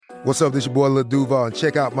What's up, this your boy Lil Duval, and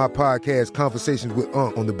check out my podcast, Conversations with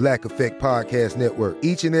Unc, on the Black Effect Podcast Network.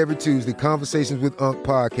 Each and every Tuesday, Conversations with Unc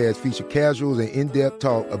podcast feature casuals and in-depth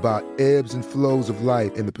talk about ebbs and flows of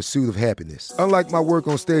life and the pursuit of happiness. Unlike my work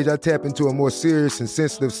on stage, I tap into a more serious and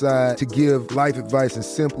sensitive side to give life advice and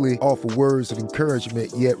simply offer words of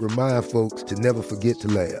encouragement, yet remind folks to never forget to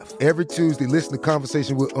laugh. Every Tuesday, listen to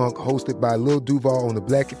Conversations with Unc, hosted by Lil Duval on the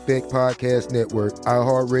Black Effect Podcast Network,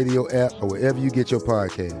 iHeartRadio app, or wherever you get your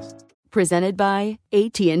podcasts. Presented by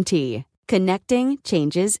AT&T. Connecting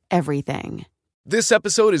changes everything. This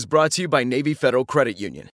episode is brought to you by Navy Federal Credit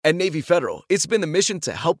Union. At Navy Federal, it's been the mission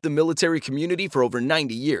to help the military community for over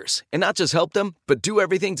 90 years. And not just help them, but do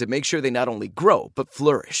everything to make sure they not only grow, but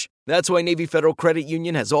flourish. That's why Navy Federal Credit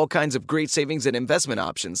Union has all kinds of great savings and investment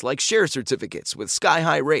options like share certificates with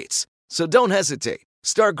sky-high rates. So don't hesitate.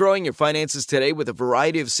 Start growing your finances today with a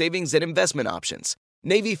variety of savings and investment options.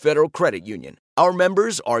 Navy Federal Credit Union. Our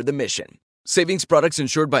members are the mission. Savings products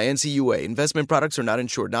insured by NCUA. Investment products are not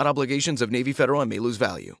insured, not obligations of Navy Federal and may lose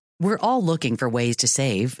value. We're all looking for ways to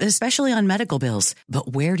save, especially on medical bills.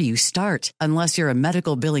 But where do you start? Unless you're a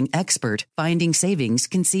medical billing expert, finding savings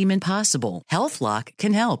can seem impossible. HealthLock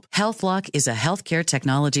can help. HealthLock is a healthcare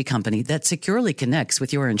technology company that securely connects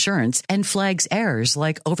with your insurance and flags errors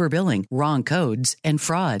like overbilling, wrong codes, and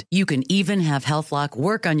fraud. You can even have HealthLock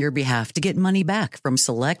work on your behalf to get money back from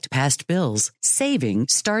select past bills. Saving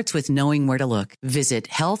starts with knowing where to look. Visit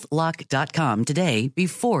healthlock.com today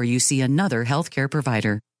before you see another healthcare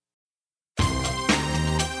provider.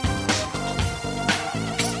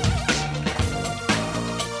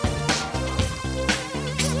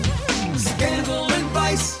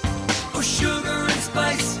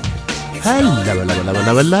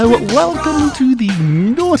 Hello. Welcome to the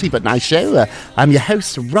Naughty But Nice Show. I'm your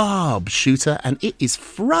host, Rob Shooter, and it is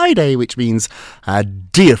Friday, which means our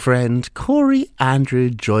dear friend Corey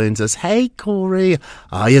Andrew joins us. Hey, Corey,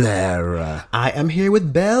 are you there? I am here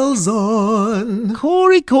with bells on.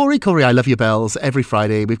 Corey, I love your bells. Every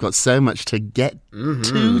Friday, we've got so much to get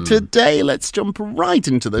to today. Let's jump right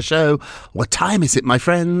into the show. What time is it, my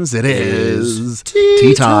friends? It is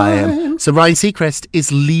tea time. So Ryan Seacrest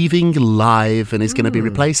is leaving live and is going to be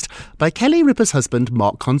replaced by Kelly Ripa's husband,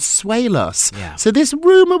 Mark Consuelos. Yeah. So this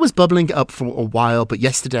rumour was bubbling up for a while, but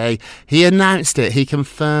yesterday he announced it, he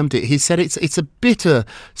confirmed it. He said it's a bitter,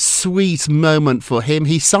 sweet moment for him.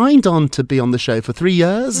 He signed on to be on the show for 3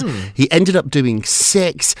 years. He ended up doing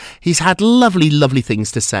 6. He's had lovely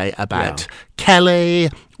things to say about Kelly.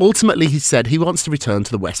 Ultimately, he said he wants to return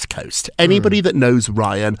to the West Coast. Anybody that knows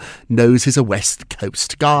Ryan knows he's a West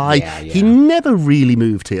Coast guy. Yeah. He never really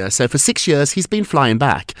moved here. So for 6 years, he's been flying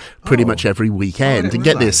back pretty much every weekend. And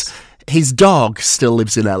get this, his dog still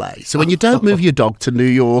lives in LA. So when you don't move your dog to New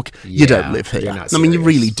York, you don't live here. I mean, you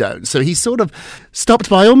really don't. So he sort of stopped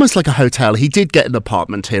by almost like a hotel. He did get an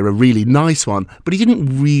apartment here, a really nice one, but he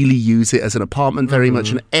didn't really use it as an apartment very much.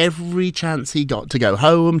 And every chance he got to go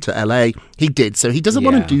home to LA, he did. So he doesn't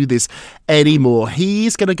want to do this anymore.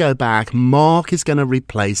 He's going to go back. Mark is going to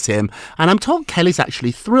replace him. And I'm told Kelly's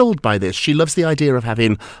actually thrilled by this. She loves the idea of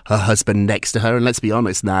having her husband next to her. And let's be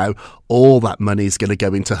honest now, all that money is going to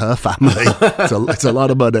go into her family. It's a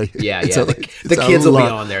lot of money. The kids will be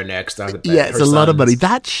on there next. It's a lot of money.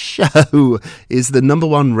 That show is the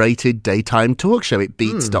 #1 rated daytime talk show. It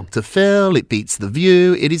beats Dr. Phil. It beats The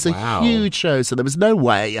View. It is a huge show. So there was no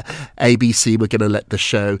way ABC were going to let the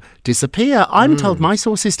show disappear. I'm told, my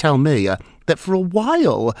sources tell me, that for a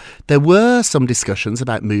while there were some discussions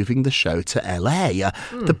about moving the show to LA.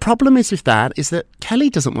 The problem is with that is that Kelly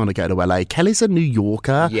doesn't want to go to LA. Kelly's a New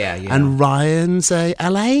Yorker and Ryan's a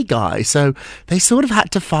LA guy. So they sort of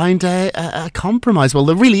had to find a compromise. Well,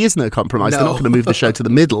 there really is no compromise. They're not going to move the show to the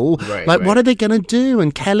middle. What are they going to do?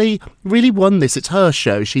 And Kelly really won this. It's her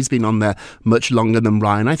show. She's been on there much longer than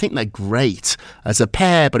Ryan. I think they're great as a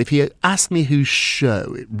pair. But if you ask me whose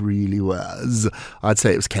show it really was, I'd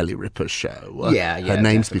say it was Kelly Ripa's show. Her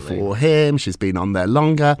name's before him. She's been on there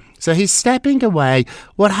longer. So he's stepping away.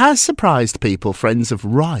 What has surprised people, friends of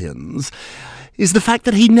Ryan's, is the fact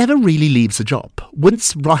that he never really leaves a job.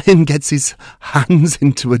 Once Ryan gets his hands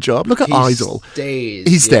into a job, look at Idol.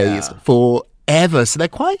 He stays forever. So they're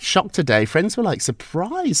quite shocked today. Friends were like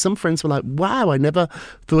surprised. Some friends were like, wow, I never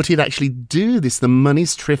thought he'd actually do this. The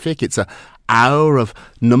money's terrific. It's a hour of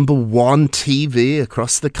 #1 TV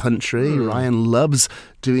across the country. Ryan loves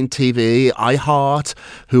doing TV. iHeart,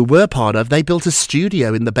 who we're part of, they built a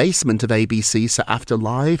studio in the basement of ABC, so after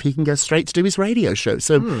live, he can go straight to do his radio show.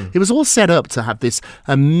 So it was all set up to have this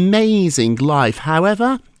amazing life.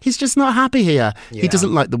 However, he's just not happy here. Yeah. He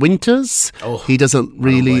doesn't like the winters. He doesn't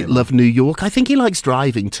really love New York. I think he likes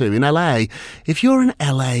driving too. In LA, if you're an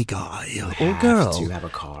LA guy or girl, you have a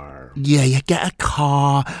car. Yeah, you get a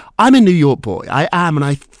car. I'm a New York boy. I am, and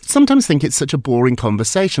I sometimes think it's such a boring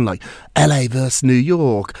conversation, like LA versus New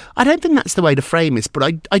York. I don't think that's the way to frame this, but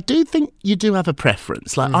I do think you do have a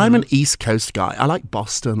preference. Like, I'm an East Coast guy. I like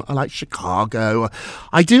Boston. I like Chicago.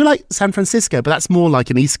 I do like San Francisco, but that's more like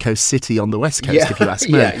an East Coast city on the West Coast, if you ask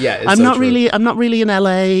me. I'm not really an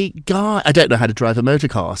LA guy. I don't know how to drive a motor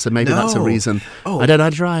car, so maybe that's a reason. I don't know how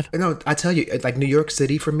to drive. No, I tell you, like New York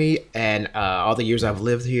City for me, and all the years I've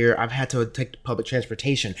lived here, I've had to take public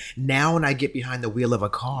transportation. Now when I get behind the wheel of a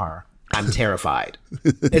car, I'm terrified.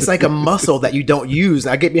 It's like a muscle that you don't use.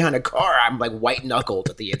 I get behind a car, I'm like white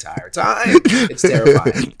knuckled the entire time. It's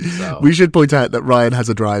terrifying. So. We should point out that Ryan has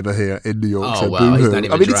a driver here in New York. Oh, well, he's not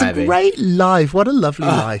even driving. It's a great life. What a lovely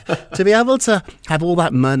life. To be able to have all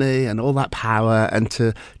that money and all that power and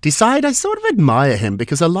to decide, I sort of admire him,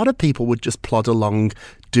 because a lot of people would just plod along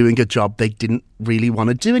doing a job they didn't really want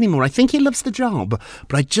to do anymore. I think he loves the job,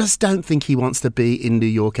 but I just don't think he wants to be in New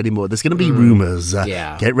York anymore. There's going to be rumours.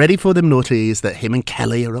 Get ready for them naughties that him and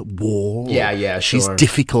Kelly are at war. She's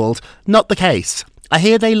difficult. Not the case. I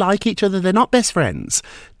hear they like each other. They're not best friends.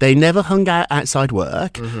 They never hung out outside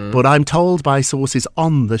work, but I'm told by sources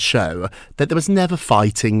on the show that there was never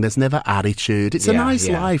fighting. There's never attitude. It's a nice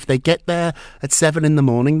life. They get there at 7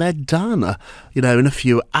 a.m. They're done. In a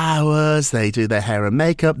few hours, they do their hair and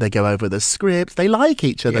makeup. They go over the script. They like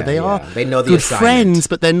each other. They know the good friends,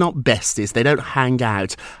 but they're not besties. They don't hang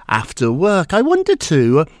out after work. I wonder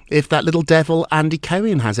too if that little devil Andy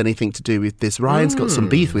Cohen has anything to do with this. Ryan's got some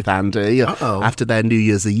beef with Andy after their New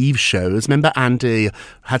Year's Eve shows. Remember, Andy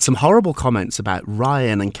had some horrible comments about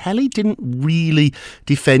Ryan, and Kelly didn't really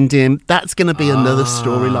defend him. That's going to be another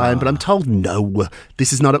storyline, but I'm told no,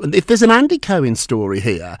 this is not. If there's an Andy Cohen story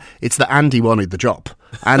here, it's that Andy wanted the job.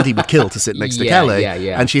 Andy would kill to sit next to Kelly,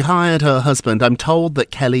 and she hired her husband. I'm told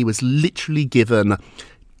that Kelly was literally given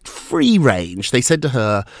free range. They said to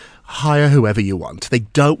her, hire whoever you want. They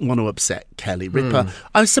don't want to upset Kelly Ripa.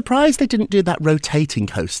 I was surprised they didn't do that rotating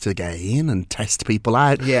host again and test people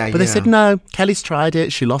out. But they said, no, Kelly's tried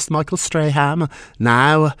it. She lost Michael Strahan.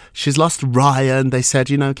 Now she's lost Ryan. They said,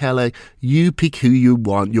 Kelly, you pick who you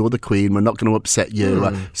want. You're the queen. We're not going to upset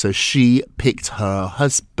you. So she picked her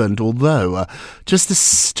husband, although just to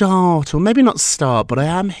start, or maybe not start, but I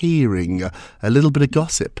am hearing a little bit of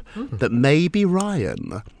gossip that maybe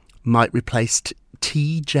Ryan might replace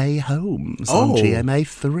TJ Holmes on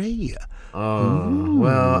GMA3.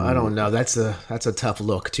 Well, I don't know. That's a tough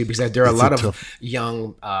look too, because there are a lot of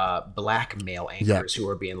young black male anchors who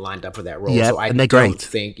are being lined up for that role. So I and they're don't great.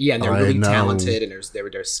 think, and they're really talented, and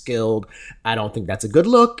they're skilled. I don't think that's a good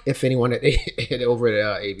look. If anyone over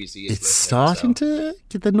at ABC is starting to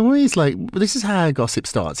get the noise. Like, this is how gossip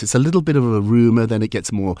starts. It's a little bit of a rumor, then it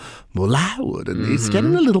gets more loud, and it's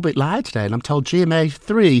getting a little bit loud today. And I'm told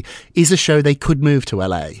GMA3 is a show they could move to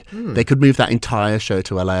LA. They could move that entire show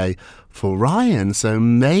to LA for Ryan, so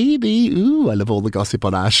maybe, I love all the gossip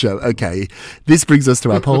on our show. Okay, this brings us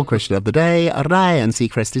to our poll question of the day. Ryan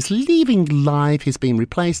Seacrest is leaving live. He's been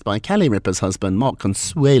replaced by Kelly Ripa's husband, Mark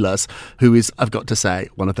Consuelos, who is, I've got to say,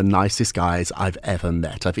 one of the nicest guys I've ever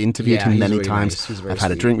met. I've interviewed him many times. Nice. I've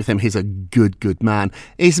had a drink with him. He's a good man.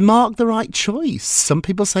 Is Mark the right choice? Some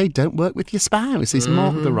people say don't work with your spouse. Is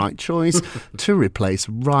Mark the right choice to replace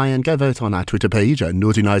Ryan? Go vote on our Twitter page at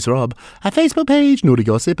Naughty Nice Rob, our Facebook page, Naughty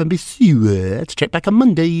Gossip, and be sure to check back on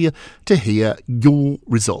Monday to hear your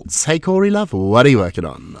results. Hey, Corey Love, what are you working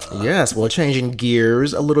on? Yes, well, changing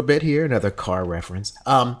gears a little bit here, another car reference.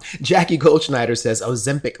 Jackie Goldschneider says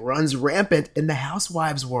Ozempic runs rampant in the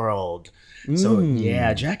housewives world. So,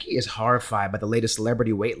 Jackie is horrified by the latest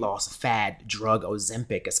celebrity weight loss fad drug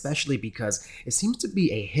Ozempic, especially because it seems to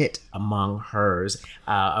be a hit among her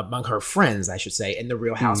friends, I should say, in the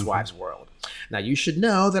Real Housewives world. Now, you should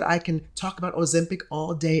know that I can talk about Ozempic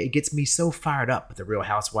all day. It gets me so fired up. The Real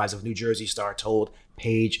Housewives of New Jersey star told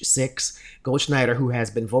Page 6. Goldschneider, who has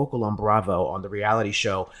been vocal on Bravo on the reality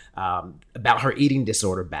show about her eating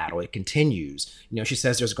disorder battle, it continues. She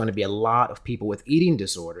says there's going to be a lot of people with eating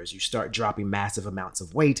disorders. You start dropping massive amounts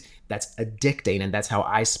of weight. That's addicting, and that's how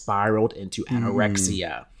I spiraled into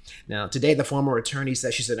anorexia. Now, today, the former attorney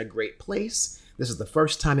says she's in a great place. This is the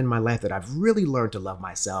first time in my life that I've really learned to love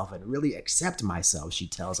myself and really accept myself, she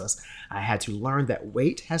tells us. I had to learn that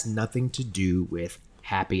weight has nothing to do with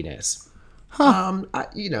happiness.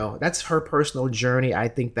 That's her personal journey. I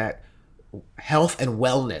think that health and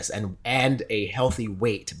wellness and a healthy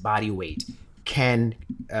body weight, can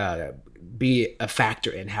be a factor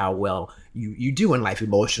in how well you do in life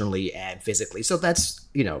emotionally and physically. So that's,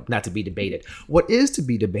 not to be debated. What is to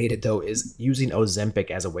be debated, though, is using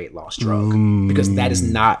Ozempic as a weight loss drug, because that is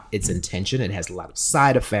not its intention. It has a lot of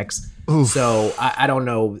side effects. Oof. So I don't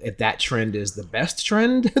know if that trend is the best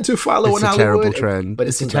trend to follow in Hollywood. It's a terrible trend. But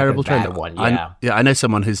it's a terrible trend. One, yeah. I know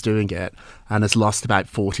someone who's doing it and has lost about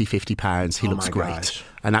 40, 50 pounds. He looks great. Gosh.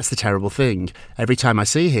 And that's the terrible thing. Every time I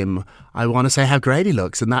see him, I want to say how great he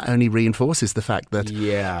looks. And that only reinforces the fact that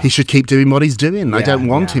he should keep doing what he's doing. I don't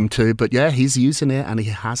want him to, but he's using it and he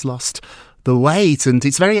has lost the weight, and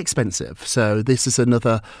it's very expensive. So this is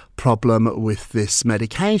another problem with this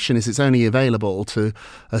medication, is it's only available to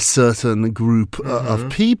a certain group of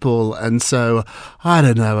people. And so I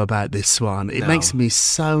don't know about this one. It makes me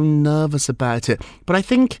so nervous about it. But I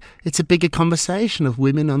think it's a bigger conversation of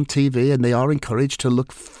women on TV, and they are encouraged to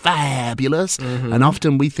look fabulous. And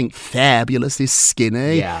often we think fabulous is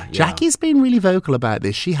skinny. Jackie's been really vocal about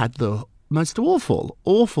this. She had the most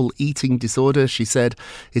awful eating disorder. She said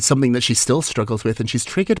it's something that she still struggles with, and she's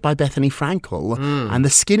triggered by Bethany Frankel and the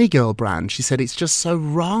Skinny Girl brand. She said it's just so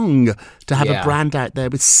wrong to have a brand out there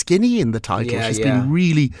with skinny in the title. She's been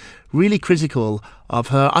really, really critical of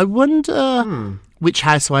her. I wonder which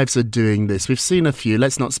housewives are doing this. We've seen a few.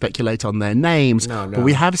 Let's not speculate on their names. But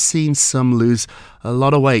we have seen some lose a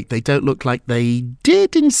lot of weight. They don't look like they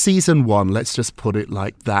did in season 1. Let's just put it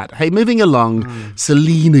like that. Hey, moving along,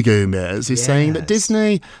 Selena Gomez is saying that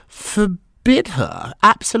Disney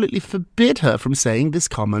absolutely forbid her from saying this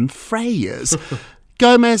common phrase.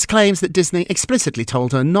 Gomez claims that Disney explicitly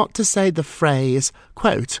told her not to say the phrase,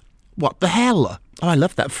 quote, "What the hell?" Oh, I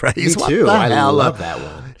love that phrase. Me too. I love that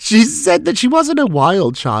one. She said that she wasn't a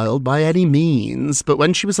wild child by any means, but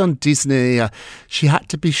when she was on Disney, she had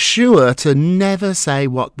to be sure to never say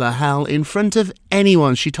what the hell in front of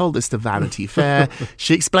anyone. She told this to Vanity Fair.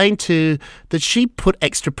 She explained too that she put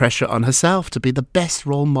extra pressure on herself to be the best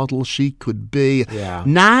role model she could be.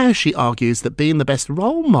 Now she argues that being the best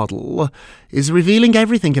role model is revealing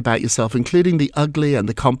everything about yourself, including the ugly and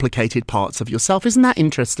the complicated parts of yourself. Isn't that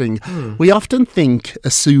interesting? We often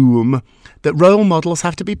assume that role models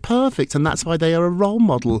have to be perfect, and that's why they are a role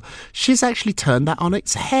model. She's actually turned that on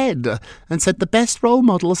its head and said the best role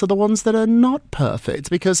models are the ones that are not perfect,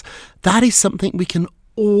 because that is something we can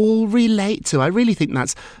all relate to. I really think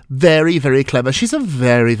that's very, very clever. She's a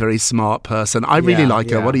very, very smart person. I really like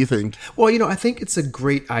her. What do you think? Well, I think it's a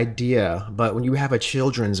great idea, but when you have a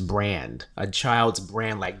children's brand, a child's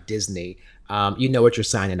brand like Disney, you know what you're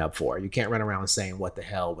signing up for. You can't run around saying what the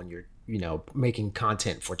hell when you're making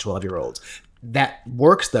content for 12-year-olds. That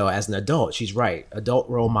works, though, as an adult. She's right. Adult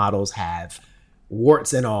role models have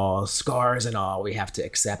warts and all, scars and all. We have to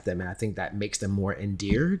accept them, and I think that makes them more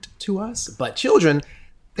endeared to us. But children,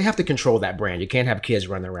 they have to control that brand. You can't have kids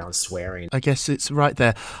running around swearing. I guess it's right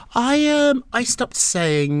there. I stopped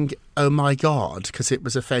saying, oh my God, because it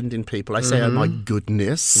was offending people. I say, oh my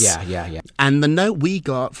goodness. Yeah. And the note we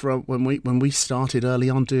got from when we started early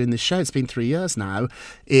on doing this show, it's been 3 years now,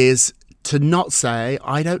 is to not say,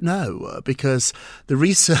 I don't know, because the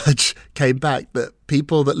research came back that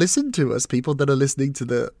people that listen to us, people that are listening to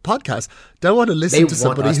the podcast, don't want to listen to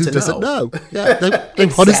somebody who doesn't know. Yeah, they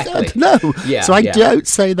want us to know. So I don't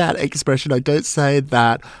say that expression. I don't say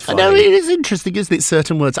that. I know it is interesting, isn't it?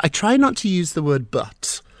 Certain words. I try not to use the word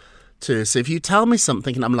but. Too. So if you tell me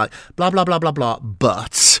something and I'm like, blah, blah, blah, blah, blah,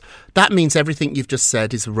 but that means everything you've just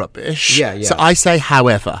said is rubbish. Yeah. So I say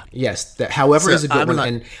however. Yes, however is a good one.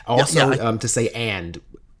 Like, and also to say and.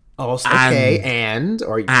 Also, okay, and.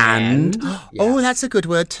 Oh, that's a good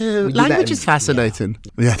word too. Language is fascinating.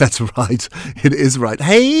 Yeah, that's right. It is right.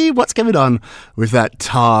 Hey, what's going on with that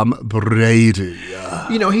Tom Brady?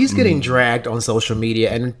 He's getting dragged on social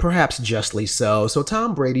media, and perhaps justly so. So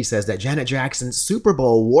Tom Brady says that Janet Jackson's Super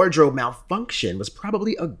Bowl wardrobe malfunction was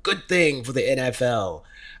probably a good thing for the NFL.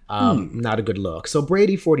 Not a good look. So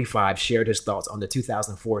Brady, 45, shared his thoughts on the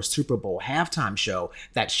 2004 Super Bowl halftime show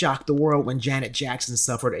that shocked the world when Janet Jackson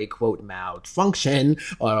suffered a, quote, malfunction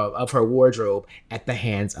of her wardrobe at the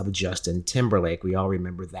hands of Justin Timberlake. We all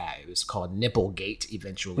remember that. It was called Nipplegate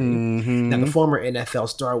eventually. Now, the former NFL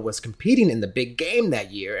star was competing in the big game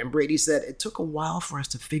that year, and Brady said it took a while for us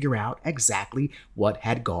to figure out exactly what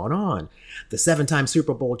had gone on. The 7-time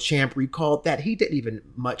Super Bowl champ recalled that he didn't even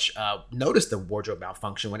much notice the wardrobe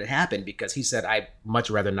malfunction when when it happened because he said, I'd much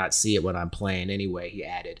rather not see it when I'm playing anyway, he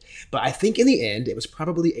added. But I think in the end, it was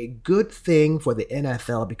probably a good thing for the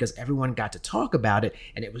NFL because everyone got to talk about it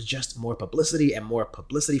and it was just more publicity and more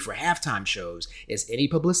publicity for halftime shows. Is any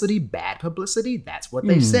publicity bad publicity? That's what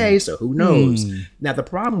they say, so who knows? Now, the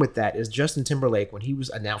problem with that is Justin Timberlake, when he was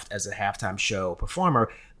announced as a halftime show performer,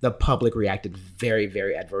 the public reacted very,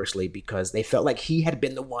 very adversely because they felt like he had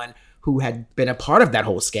been the one who had been a part of that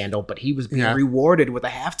whole scandal, but he was being rewarded with a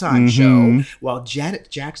halftime show while Janet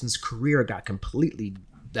Jackson's career got completely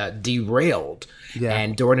derailed.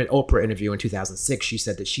 And during an Oprah interview in 2006, she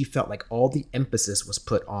said that she felt like all the emphasis was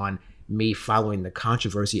put on me following the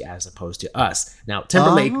controversy as opposed to us. Now,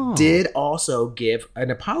 Timberlake did also give an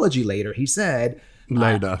apology later. He said,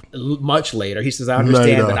 much later, he says, I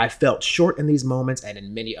understand that I felt short in these moments and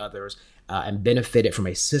in many others, and benefited from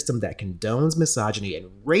a system that condones misogyny and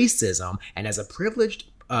racism. And as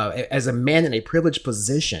a man in a privileged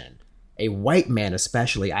position, a white man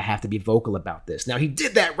especially, I have to be vocal about this. Now, he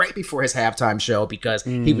did that right before his halftime show because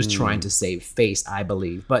he was trying to save face, I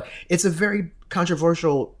believe. But it's a very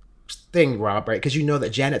controversial thing, Rob, right? Because you know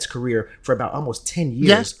that Janet's career for about almost 10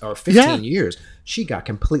 years or 15 years, she got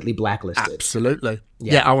completely blacklisted. Absolutely.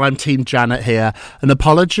 I'm Team Janet here. An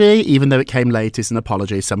apology, even though it came late, is an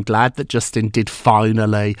apology. So I'm glad that Justin did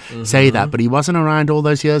finally say that. But he wasn't around all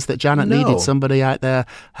those years that Janet needed somebody out there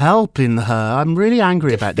helping her. I'm really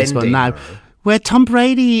angry about this one now. Where Tom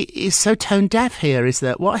Brady is so tone deaf here is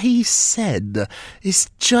that what he said is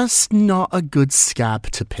just not a good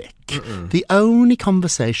scab to pick. The only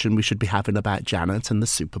conversation we should be having about Janet and the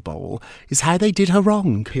Super Bowl is how they did her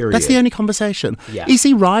wrong. Period. That's the only conversation. Is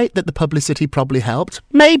he right that the publicity probably helped?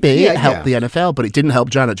 Maybe it helped the NFL, but it didn't help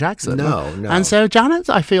Janet Jackson. No. And so Janet,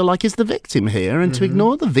 I feel like, is the victim here, and to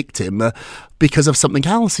ignore the victim because of something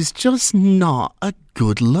else is just not a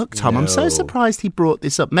good look, Tom. I'm so surprised he brought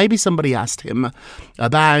this up. Maybe somebody asked him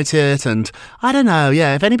about it, and I don't know.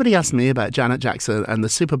 Yeah, if anybody asked me about Janet Jackson and the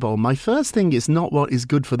Super Bowl, my first thing is not what is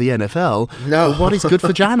good for the NFL, but what is good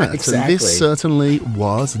for Janet. Exactly. And this certainly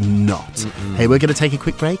was not. Hey, we're going to take a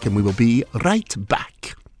quick break, and we will be right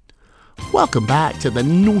back. Welcome back to the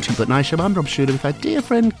Naughty But Nice Show. I'm Rob Shuter with our dear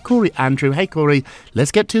friend Corey Andrew. Hey, Corey,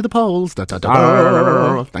 let's get to the polls.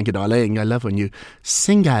 Da-da-da. Thank you, darling. I love when you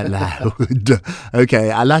sing out loud.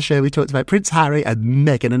 Okay, our last show we talked about Prince Harry and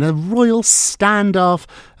Meghan and a royal standoff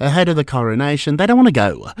ahead of the coronation. They don't want to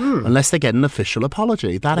go unless they get an official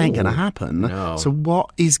apology. That ain't going to happen. No. So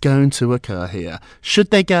what is going to occur here?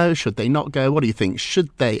 Should they go? Should they not go? What do you think?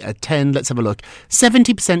 Should they attend? Let's have a look.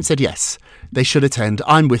 70% said yes. They should attend.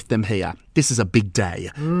 I'm with them here. This is a big day.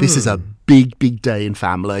 This is a big, big day in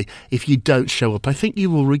family. If you don't show up, I think you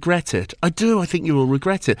will regret it. I do. I think you will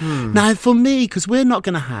regret it. Now, for me, because we're not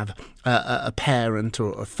going to have a parent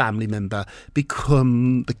or a family member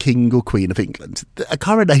become the king or queen of England. A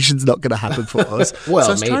coronation's not going to happen for us. Well,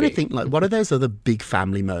 so I was trying to maybe. think, like, what are those other big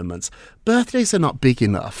family moments? Birthdays are not big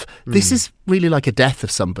enough. This is really like a death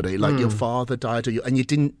of somebody, like your father died and you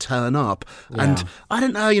didn't turn up. And I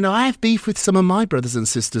don't know, I have beef with some of my brothers and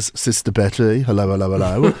sisters. Sister Betty,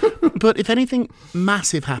 hello. But if anything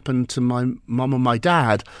massive happened to my mum or my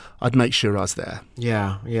dad, I'd make sure I was there.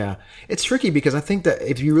 Yeah. It's tricky because I think that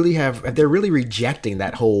if they're really rejecting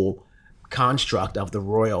that whole construct of the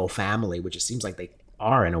royal family, which it seems like they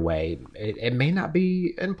are in a way, it may not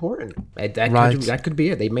be important. That could be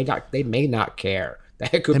it. They may not care.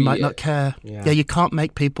 That could They be might it. not care. Yeah. Yeah, you can't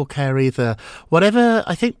make people care either. Whatever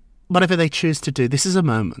they choose to do, this is a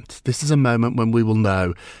moment. This is a moment when we will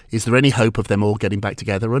know, is there any hope of them all getting back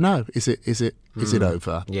together or no? Is it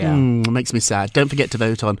over? Yeah. It makes me sad. Don't forget to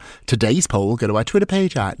vote on today's poll. Go to our Twitter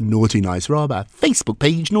page at Naughty Nice Rob, our Facebook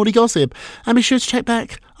page, Naughty Gossip, and be sure to check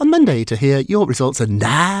back on Monday to hear your results. And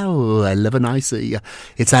now, I love a nicey.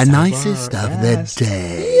 It's our nicest of the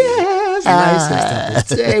day.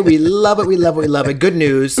 Nicest of the day. We love it. Good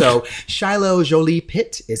news. So Shiloh Jolie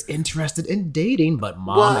Pitt is interested in dating, but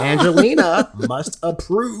Mom Angelina must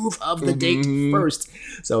approve of the date first.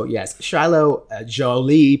 So yes, Shiloh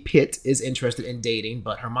Jolie Pitt is interested in dating,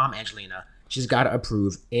 but her mom Angelina, she's got to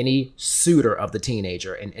approve any suitor of the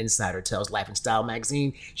teenager. An insider tells Life and Style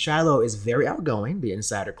magazine, Shiloh is very outgoing. The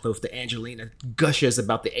insider close to Angelina gushes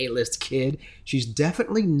about the A-list kid. She's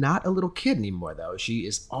definitely not a little kid anymore, though. She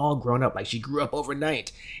is all grown up, like she grew up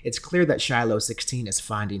overnight. It's clear that Shiloh 16 is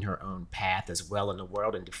finding her own path as well in the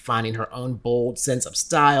world and defining her own bold sense of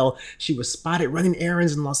style. She was spotted running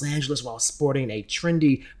errands in Los Angeles while sporting a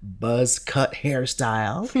trendy buzz cut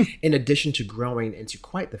hairstyle, in addition to growing into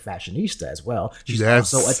quite the fashionista as as well. She's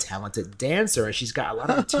Yes. also a talented dancer, and she's got a lot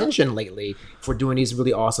of attention lately for doing these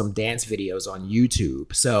really awesome dance videos on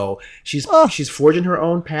YouTube. So she's forging her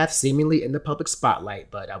own path, seemingly in the public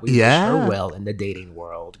spotlight, but we wish her well in the dating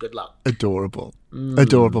world. Good luck. Adorable.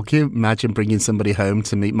 Adorable. Can you imagine bringing somebody home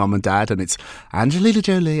to meet mom and dad and it's Angelina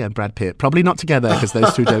Jolie and Brad Pitt? Probably not together because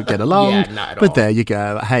those two don't get along. Yeah, not at but all. there you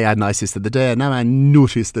go. Hey, our nicest of the day. Now our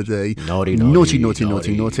naughtiest of the day. Naughty.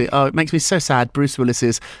 Oh, it makes me so sad. Bruce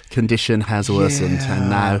Willis's condition has worsened and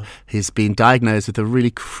now he's been diagnosed with a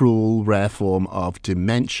really cruel, rare form of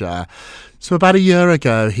dementia. So about a year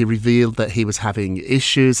ago, he revealed that he was having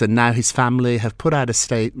issues, and now his family have put out a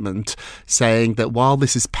statement saying that while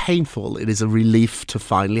this is painful, it is a relief to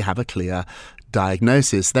finally have a clear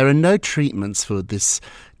diagnosis. There are no treatments for this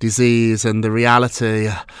disease, and the reality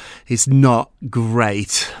is not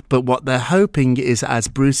great. But what they're hoping is as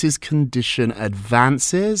Bruce's condition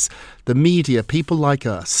advances, the media, people like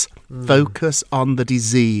us, focus on the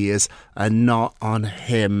disease and not on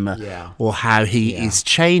him or how he is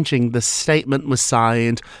changing. The statement was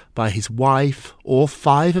signed by his wife or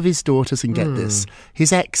 5 of his daughters, and get this,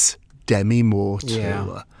 his ex, Demi Moore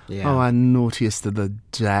too. Yeah. Oh, our naughtiest of the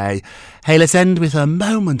day. Hey, let's end with a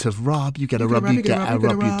moment of Rob. You get a Rob, you get a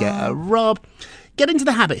Rob, you get a Rob. Get into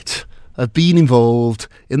the habit of being involved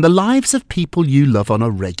in the lives of people you love on a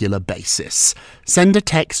regular basis. Send a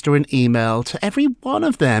text or an email to every one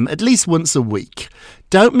of them at least once a week.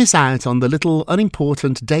 Don't miss out on the little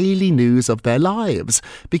unimportant daily news of their lives,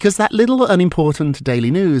 because that little unimportant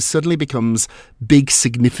daily news suddenly becomes big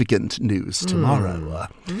significant news tomorrow.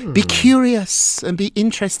 Be curious and be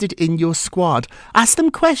interested in your squad. Ask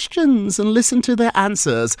them questions and listen to their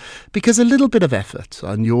answers, because a little bit of effort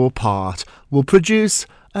on your part will produce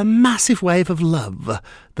a massive wave of love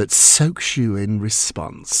that soaks you in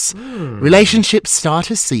response. Relationships start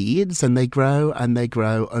as seeds and they grow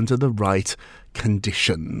under the right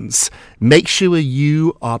conditions. Make sure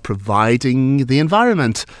you are providing the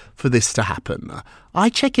environment for this to happen. I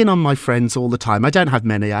check in on my friends all the time. I don't have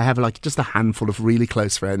many. I have just a handful of really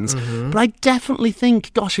close friends. But I definitely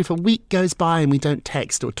think, gosh, if a week goes by and we don't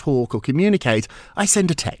text or talk or communicate, I send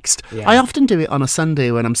a text. Yeah. I often do it on a Sunday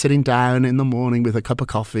when I'm sitting down in the morning with a cup of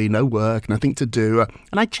coffee, no work, nothing to do.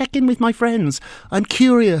 And I check in with my friends. I'm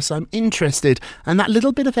curious, I'm interested. And that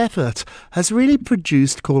little bit of effort has really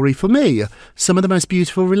produced, Corey, for me, some of the most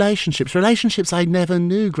beautiful relationships I never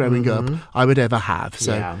knew growing up I would ever have.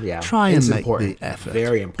 So try and make the effort.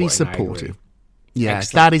 Very important. Be supportive. Yes,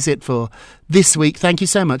 excellent. That is it for this week. Thank you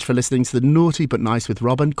so much for listening to the Naughty But Nice with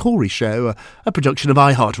Rob and Corey show, a production of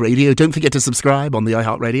iHeartRadio. Don't forget to subscribe on the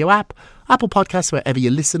iHeartRadio app, Apple Podcasts, wherever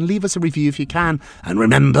you listen. Leave us a review if you can. And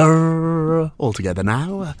remember, all together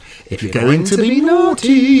now, if you're going to be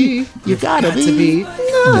naughty, you've got to be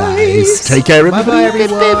nice. Take care, everybody. Bye-bye,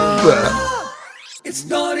 everyone. It's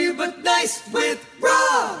Naughty But Nice with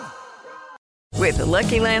Rob. With the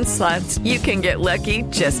Lucky Land Slots, you can get lucky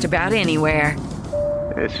just about anywhere.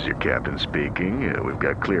 This is your captain speaking. We've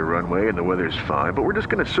got clear runway and the weather's fine, but we're just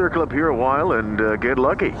going to circle up here a while and get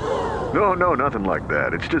lucky. No, nothing like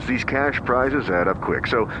that. It's just these cash prizes add up quick.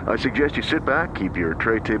 So I suggest you sit back, keep your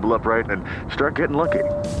tray table upright, and start getting lucky.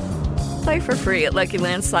 Play for free at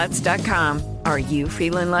LuckyLandSlots.com. Are you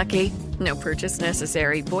feeling lucky? No purchase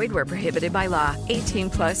necessary. Void where prohibited by law.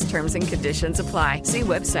 18+ terms and conditions apply. See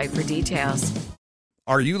website for details.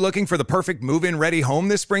 Are you looking for the perfect move-in ready home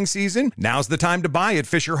this spring season? Now's the time to buy at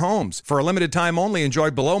Fisher Homes. For a limited time only, enjoy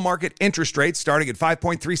below-market interest rates starting at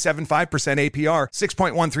 5.375% APR,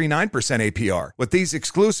 6.139% APR. With these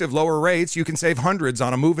exclusive lower rates, you can save hundreds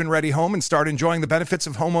on a move-in ready home and start enjoying the benefits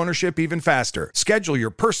of homeownership even faster. Schedule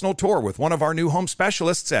your personal tour with one of our new home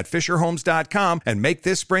specialists at FisherHomes.com and make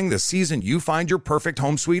this spring the season you find your perfect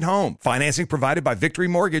home sweet home. Financing provided by Victory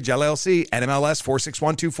Mortgage, LLC, NMLS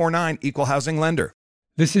 461249, Equal Housing Lender.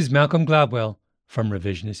 This is Malcolm Gladwell from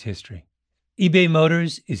Revisionist History. eBay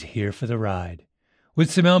Motors is here for the ride.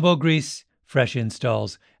 With some elbow grease, fresh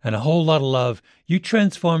installs, and a whole lot of love, you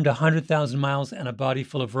transformed 100,000 miles and a body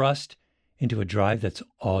full of rust into a drive that's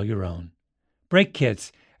all your own. Brake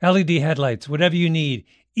kits, LED headlights, whatever you need,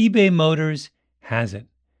 eBay Motors has it.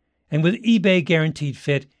 And with eBay Guaranteed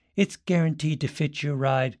Fit, it's guaranteed to fit your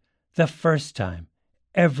ride the first time,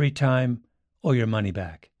 every time, or your money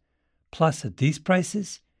back. Plus, at these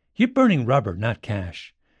prices, you're burning rubber, not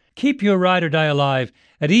cash. Keep your ride or die alive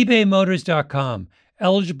at ebaymotors.com.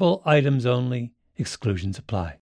 Eligible items only. Exclusions apply.